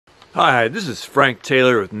Hi, this is Frank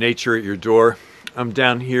Taylor with Nature at Your Door. I'm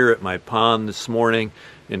down here at my pond this morning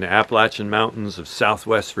in the Appalachian Mountains of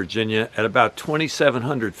Southwest Virginia at about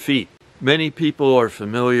 2,700 feet. Many people are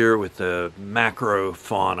familiar with the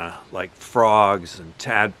macrofauna like frogs and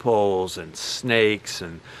tadpoles and snakes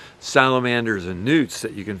and salamanders and newts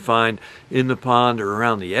that you can find in the pond or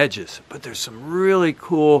around the edges. But there's some really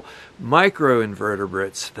cool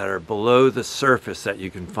microinvertebrates that are below the surface that you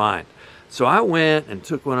can find. So I went and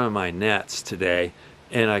took one of my nets today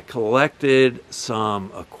and I collected some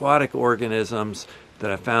aquatic organisms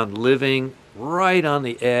that I found living right on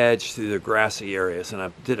the edge through the grassy areas. And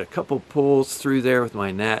I did a couple pulls through there with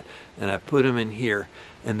my net and I put them in here.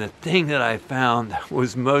 And the thing that I found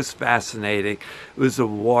was most fascinating was a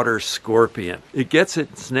water scorpion. It gets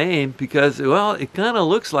its name because, well, it kind of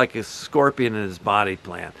looks like a scorpion in its body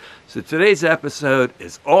plan. So today's episode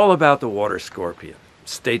is all about the water scorpion.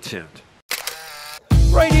 Stay tuned.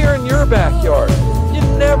 Right here in your backyard. You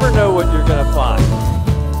never know what you're going to find.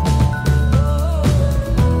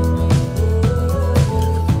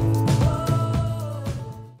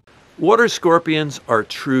 Water scorpions are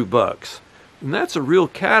true bugs. And that's a real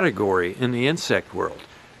category in the insect world.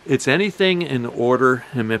 It's anything in the order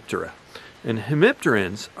Hemiptera. And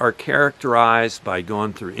hemipterans are characterized by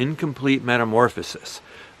going through incomplete metamorphosis.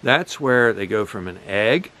 That's where they go from an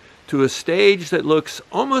egg to a stage that looks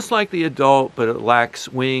almost like the adult, but it lacks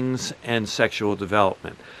wings and sexual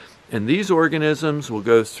development. And these organisms will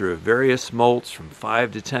go through various molts, from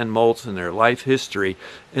 5 to 10 molts in their life history,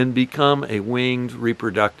 and become a winged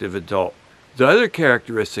reproductive adult. The other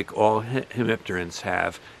characteristic all hemipterans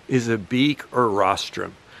have is a beak or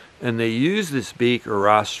rostrum. And they use this beak or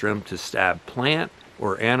rostrum to stab plant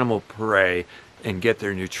or animal prey and get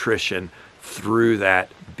their nutrition through that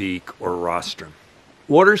beak or rostrum.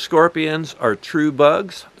 Water scorpions are true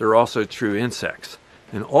bugs. They're also true insects.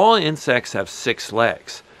 And all insects have 6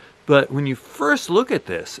 legs. But when you first look at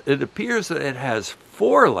this, it appears that it has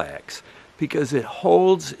 4 legs because it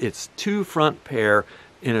holds its 2 front pair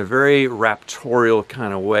in a very raptorial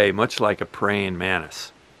kind of way, much like a praying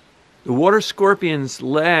mantis. The water scorpion's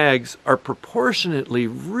legs are proportionately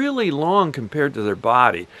really long compared to their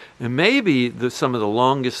body, and maybe some of the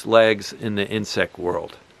longest legs in the insect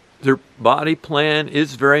world. Their body plan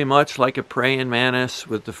is very much like a praying mantis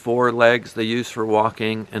with the 4 legs they use for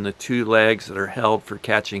walking and the 2 legs that are held for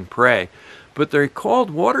catching prey. But they're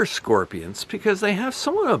called water scorpions because they have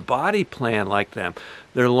somewhat of a body plan like them.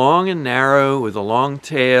 They're long and narrow with a long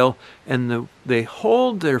tail, and they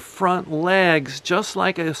hold their front legs just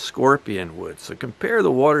like a scorpion would. So compare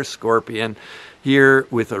the water scorpion here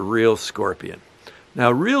with a real scorpion.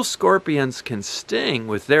 Now, real scorpions can sting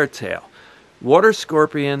with their tail. Water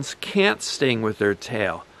scorpions can't sting with their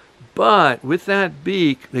tail, but with that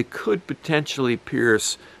beak, they could potentially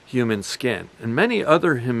pierce human skin. And many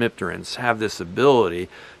other hemipterans have this ability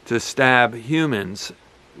to stab humans,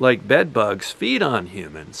 like bed bugs feed on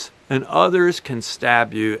humans, and others can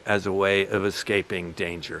stab you as a way of escaping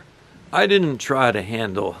danger. I didn't try to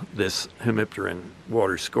handle this hemipteran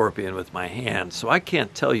water scorpion with my hands, so I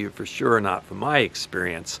can't tell you for sure, not from my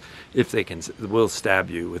experience, if they will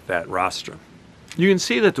stab you with that rostrum. You can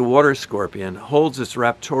see that the water scorpion holds its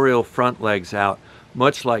raptorial front legs out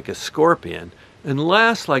much like a scorpion, and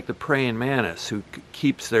less like the praying mantis, who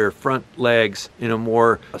keeps their front legs in a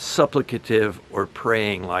more supplicative or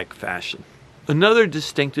praying-like fashion. Another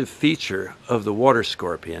distinctive feature of the water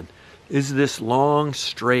scorpion is this long,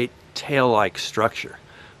 straight, tail-like structure.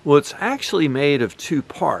 Well, it's actually made of 2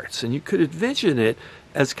 parts, and you could envision it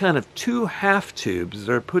as kind of 2 half tubes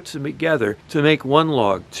that are put together to make one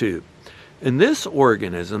log tube. And this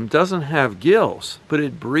organism doesn't have gills, but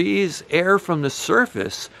it breathes air from the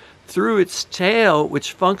surface through its tail,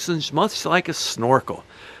 which functions much like a snorkel.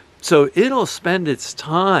 So it'll spend its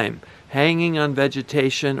time hanging on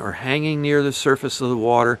vegetation or hanging near the surface of the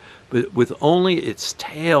water, but with only its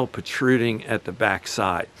tail protruding at the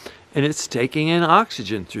backside. And it's taking in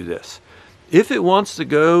oxygen through this. If it wants to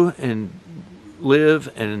go and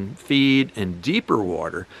live and feed in deeper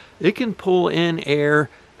water, it can pull in air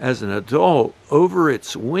as an adult over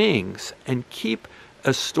its wings and keep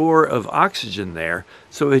a store of oxygen there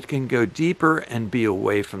so it can go deeper and be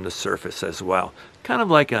away from the surface as well, kind of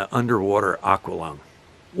like an underwater aqualung.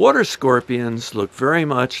 Water scorpions look very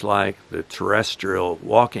much like the terrestrial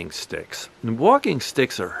walking sticks. And walking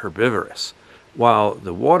sticks are herbivorous, while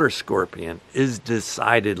the water scorpion is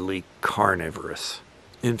decidedly carnivorous.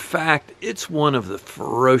 In fact, it's one of the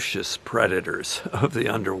ferocious predators of the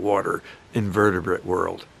underwater invertebrate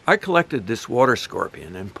world. I collected this water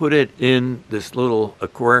scorpion and put it in this little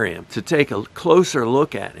aquarium to take a closer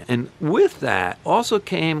look at it. And with that also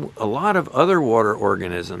came a lot of other water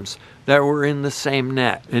organisms that were in the same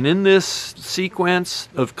net. And in this sequence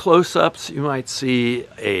of close-ups, you might see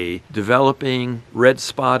a developing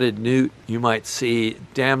red-spotted newt. You might see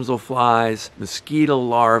damselflies, mosquito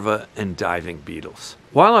larvae, and diving beetles.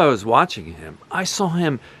 While I was watching him, I saw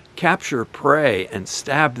him capture prey and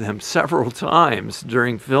stab them several times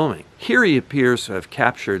during filming. Here he appears to have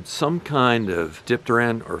captured some kind of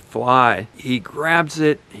dipteran or fly. He grabs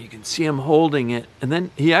it, you can see him holding it, and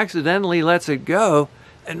then he accidentally lets it go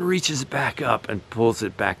and reaches back up and pulls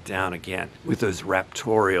it back down again with those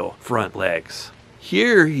raptorial front legs.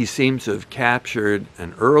 Here he seems to have captured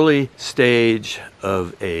an early stage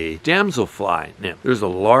of a damselfly nymph. There's a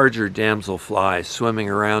larger damselfly swimming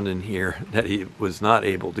around in here that he was not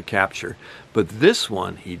able to capture, but this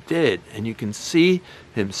one he did, and you can see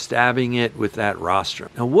him stabbing it with that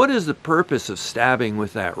rostrum. Now, what is the purpose of stabbing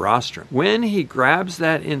with that rostrum? When he grabs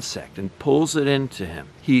that insect and pulls it into him,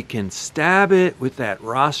 he can stab it with that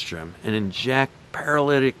rostrum and inject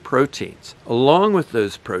paralytic proteins. Along with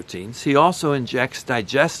those proteins, he also injects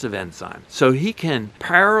digestive enzymes. So he can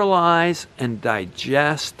paralyze and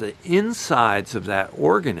digest the insides of that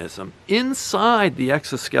organism, inside the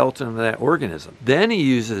exoskeleton of that organism. Then he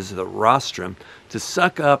uses the rostrum to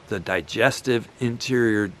suck up the digestive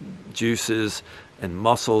interior juices and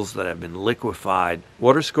muscles that have been liquefied.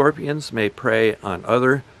 Water scorpions may prey on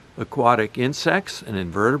other aquatic insects and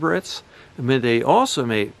invertebrates. They also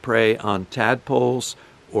may prey on tadpoles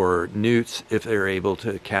or newts if they're able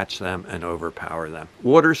to catch them and overpower them.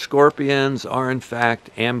 Water scorpions are in fact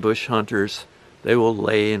ambush hunters. They will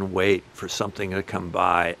lay in wait for something to come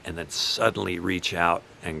by and then suddenly reach out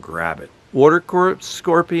and grab it. Water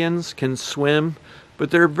scorpions can swim, but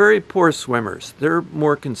they're very poor swimmers. They're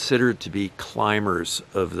more considered to be climbers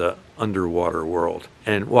of the underwater world.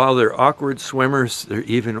 And while they're awkward swimmers, they're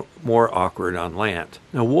even more awkward on land.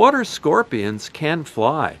 Now, water scorpions can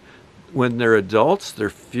fly. When they're adults, they're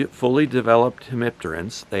fully developed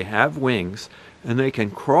hemipterans. They have wings, and they can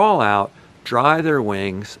crawl out, dry their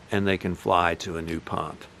wings, and they can fly to a new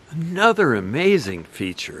pond. Another amazing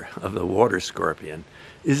feature of the water scorpion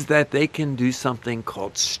is that they can do something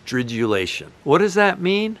called stridulation. What does that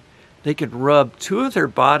mean? They can rub two of their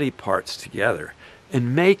body parts together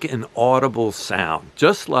and make an audible sound,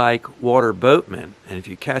 just like water boatmen. And if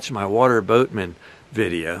you catch my water boatman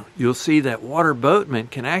video, you'll see that water boatmen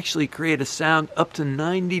can actually create a sound up to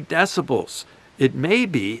 90 decibels. It may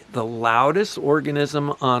be the loudest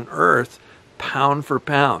organism on Earth, pound for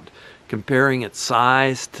pound, comparing its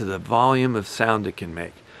size to the volume of sound it can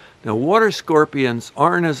make. Now, water scorpions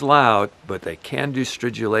aren't as loud, but they can do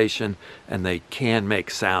stridulation, and they can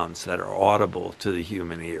make sounds that are audible to the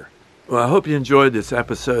human ear. Well, I hope you enjoyed this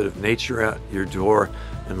episode of Nature at Your Door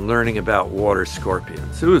and learning about water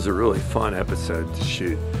scorpions. It was a really fun episode to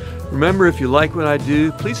shoot. Remember, if you like what I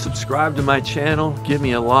do, please subscribe to my channel, give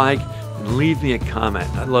me a like, and leave me a comment.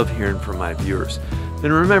 I love hearing from my viewers.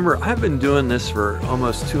 And remember, I've been doing this for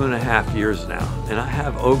almost 2.5 years now, and I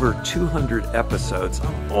have over 200 episodes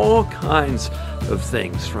on all kinds of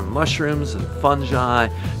things, from mushrooms and fungi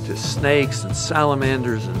to snakes and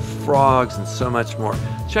salamanders and frogs and so much more.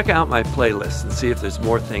 Check out my playlist and see if there's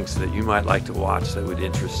more things that you might like to watch that would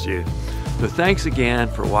interest you. So thanks again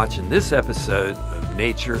for watching this episode of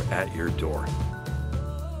Nature at Your Door.